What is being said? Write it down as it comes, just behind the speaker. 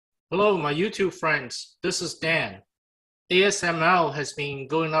Hello, my YouTube friends. This is Dan. ASML has been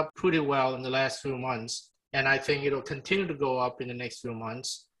going up pretty well in the last few months, and I think it'll continue to go up in the next few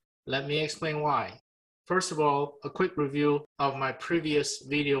months. Let me explain why. First of all, a quick review of my previous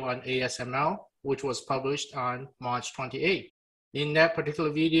video on ASML, which was published on March 28th. In that particular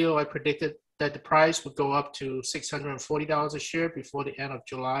video, I predicted that the price would go up to $640 a share before the end of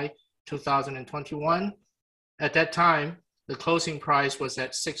July 2021. At that time, the closing price was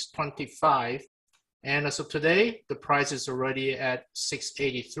at $625, and as of today, the price is already at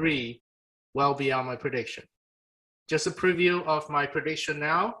 $683, well beyond my prediction. Just a preview of my prediction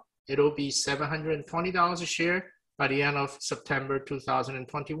now, it'll be $720 a share by the end of September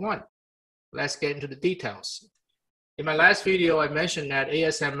 2021. Let's get into the details. In my last video, I mentioned that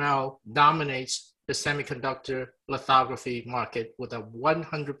ASML dominates the semiconductor lithography market with a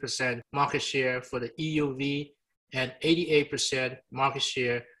 100% market share for the EUV and 88% market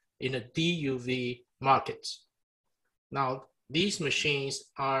share in the DUV markets. Now, these machines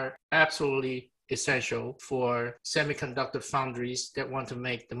are absolutely essential for semiconductor foundries that want to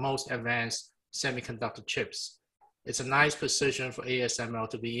make the most advanced semiconductor chips. It's a nice position for ASML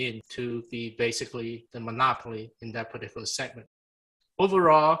to be in, to be basically the monopoly in that particular segment.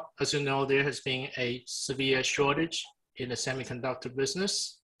 Overall, as you know, there has been a severe shortage in the semiconductor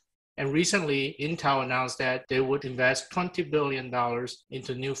business. And recently, Intel announced that they would invest $20 billion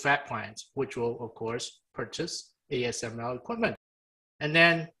into new fab plants, which will, of course, purchase ASML equipment. And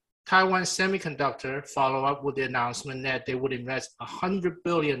then Taiwan Semiconductor followed up with the announcement that they would invest $100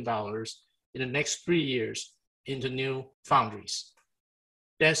 billion in the next 3 years into new foundries.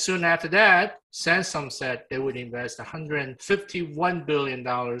 Then soon after that, Samsung said they would invest $151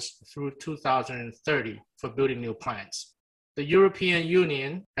 billion through 2030 for building new plants. The European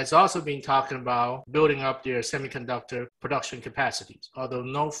Union has also been talking about building up their semiconductor production capacities, although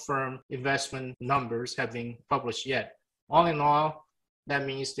no firm investment numbers have been published yet. All in all, that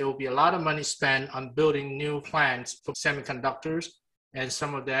means there will be a lot of money spent on building new plants for semiconductors, and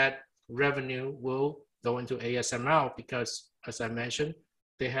some of that revenue will go into ASML because, as I mentioned,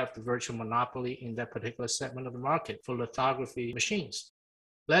 they have the virtual monopoly in that particular segment of the market for lithography machines.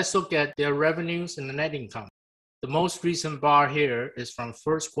 Let's look at their revenues and the net income. The most recent bar here is from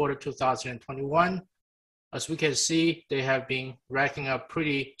first quarter 2021. As we can see, they have been racking up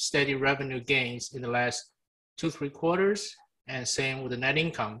pretty steady revenue gains in the last 2-3 quarters, and same with the net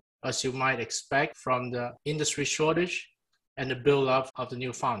income, as you might expect from the industry shortage and the build-up of the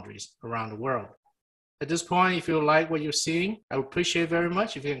new foundries around the world. At this point, if you like what you're seeing, I would appreciate very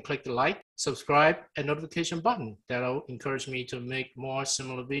much if you can click the like, subscribe, and notification button. That'll encourage me to make more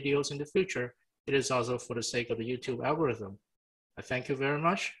similar videos in the future. It is also for the sake of the YouTube algorithm. I thank you very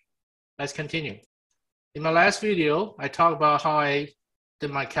much. Let's continue. In my last video, I talked about how I did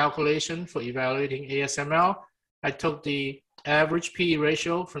my calculation for evaluating ASML. I took the average PE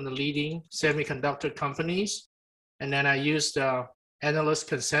ratio from the leading semiconductor companies, and then I used the analyst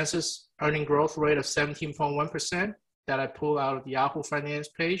consensus earning growth rate of 17.1% that I pulled out of the Yahoo Finance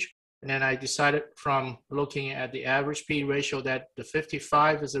page. And then I decided from looking at the average PE ratio that the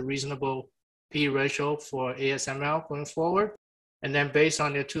 55 is a reasonable PE ratio for ASML going forward. And then based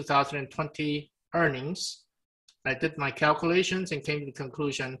on their 2020 earnings, I did my calculations and came to the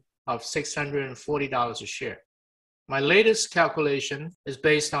conclusion of $640 a share. My latest calculation is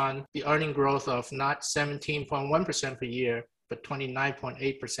based on the earning growth of not 17.1% per year, but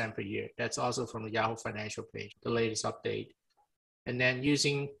 29.8% per year. That's also from the Yahoo Financial page, the latest update. And then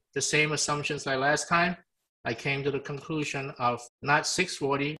using the same assumptions like last time, I came to the conclusion of not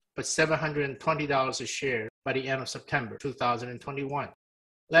 $640, but $720 a share by the end of September 2021.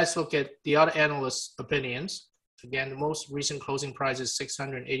 Let's look at the other analysts' opinions. Again, the most recent closing price is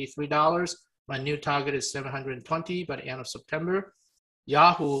 $683. My new target is $720 by the end of September.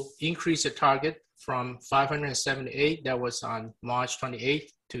 Yahoo increased the target from 578, that was on March 28th,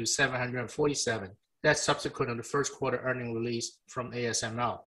 to 747. That's subsequent to the first quarter earning release from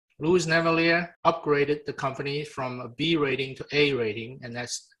ASML. Louis Navellier upgraded the company from a B rating to A rating, and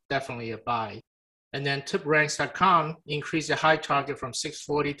that's definitely a buy. And then tipranks.com increased the high target from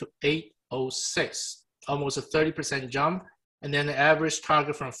 640 to 806, almost a 30% jump. And then the average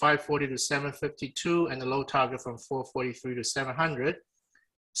target from 540 to 752, and the low target from 443 to 700.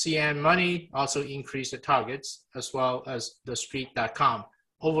 CN Money also increased the targets, as well as thestreet.com.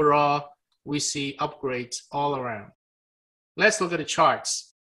 Overall, we see upgrades all around. Let's look at the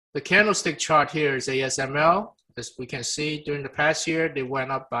charts. The candlestick chart here is ASML. As we can see, during the past year, they went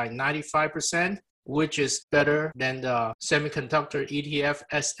up by 95, which is better than the semiconductor ETF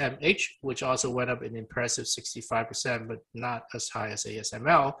SMH, which also went up an impressive 65%, but not as high as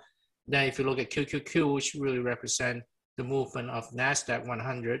ASML. Then if you look at QQQ, which really represent the movement of NASDAQ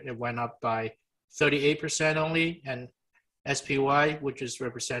 100, it went up by 38% only, and SPY, which is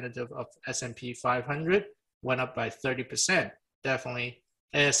representative of S&P 500, went up by 30%. Definitely,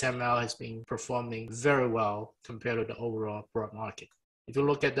 ASML has been performing very well compared to the overall broad market. If you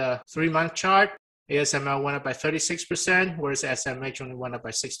look at the 3-month chart, ASML went up by 36%, whereas SMH only went up by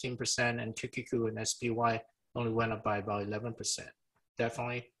 16%, and QQQ and SPY only went up by about 11%.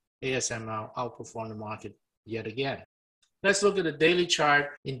 Definitely, ASML outperformed the market yet again. Let's look at the daily chart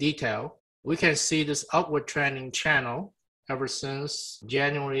in detail. We can see this upward trending channel ever since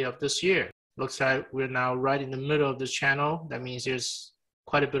January of this year. Looks like we're now right in the middle of this channel. That means there's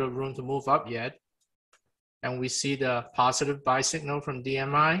quite a bit of room to move up yet. And we see the positive buy signal from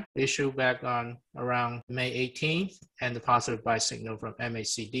DMI issued back on around May 18th, and the positive buy signal from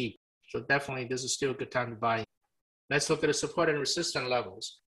MACD. So definitely this is still a good time to buy. Let's look at the support and resistance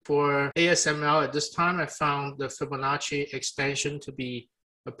levels. For ASML at this time, I found the Fibonacci extension to be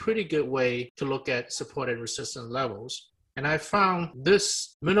a pretty good way to look at support and resistance levels. And I found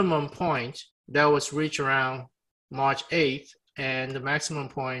this minimum point that was reached around March 8th, and the maximum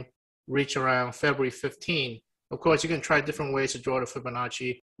point reached around February 15th. Of course, you can try different ways to draw the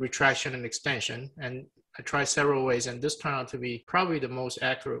Fibonacci retraction and extension. And I tried several ways, and this turned out to be probably the most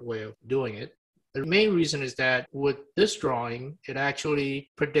accurate way of doing it. The main reason is that with this drawing, it actually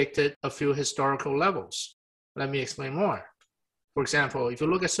predicted a few historical levels. Let me explain more. For example, if you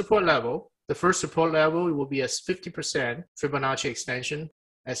look at support level, the first support level will be a 50% Fibonacci extension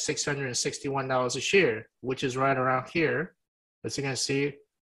at $661 a share, which is right around here. As you can see,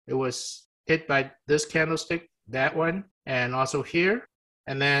 it was hit by this candlestick, that one, and also here.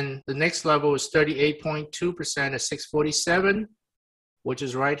 And then the next level is 38.2% at 647, which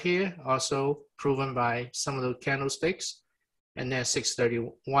is right here, also proven by some of the candlesticks. And then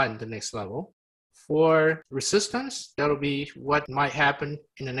 631, the next level. For resistance, that'll be what might happen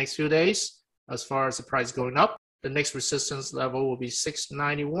in the next few days as far as the price going up. The next resistance level will be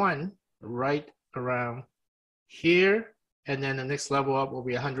 691, right around here. And then the next level up will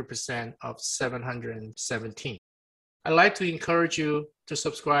be 100% of 717. I'd like to encourage you to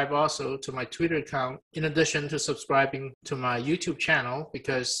subscribe also to my Twitter account, in addition to subscribing to my YouTube channel,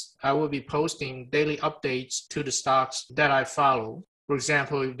 because I will be posting daily updates to the stocks that I follow. For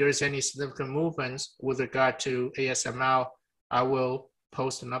example, if there's any significant movements with regard to ASML, I will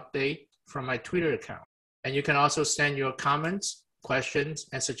post an update from my Twitter account. And you can also send your comments, questions,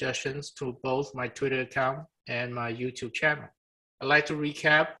 and suggestions to both my Twitter account and my YouTube channel. I'd like to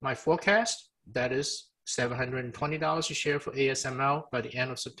recap my forecast. That is $720 a share for ASML by the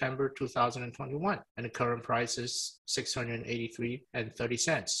end of September 2021, and the current price is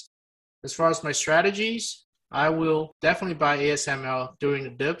 $683.30. As far as my strategies, I will definitely buy ASML during the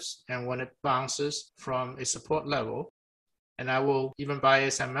dips and when it bounces from a support level. And I will even buy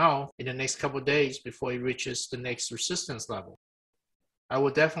ASML in the next couple of days before it reaches the next resistance level. I will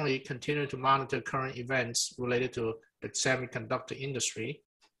definitely continue to monitor current events related to the semiconductor industry,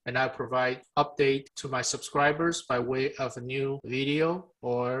 and I'll provide update to my subscribers by way of a new video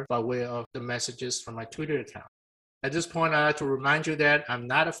or by way of the messages from my Twitter account. At this point, I'd like to remind you that I'm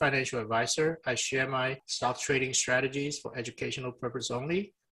not a financial advisor. I share my stock trading strategies for educational purpose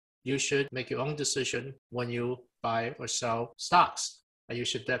only. You should make your own decision when you buy or sell stocks, and you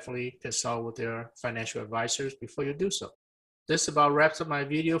should definitely consult with your financial advisors before you do so. This about wraps up my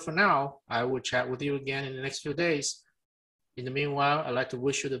video for now. I will chat with you again in the next few days. In the meanwhile, I'd like to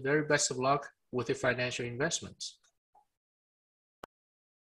wish you the very best of luck with your financial investments.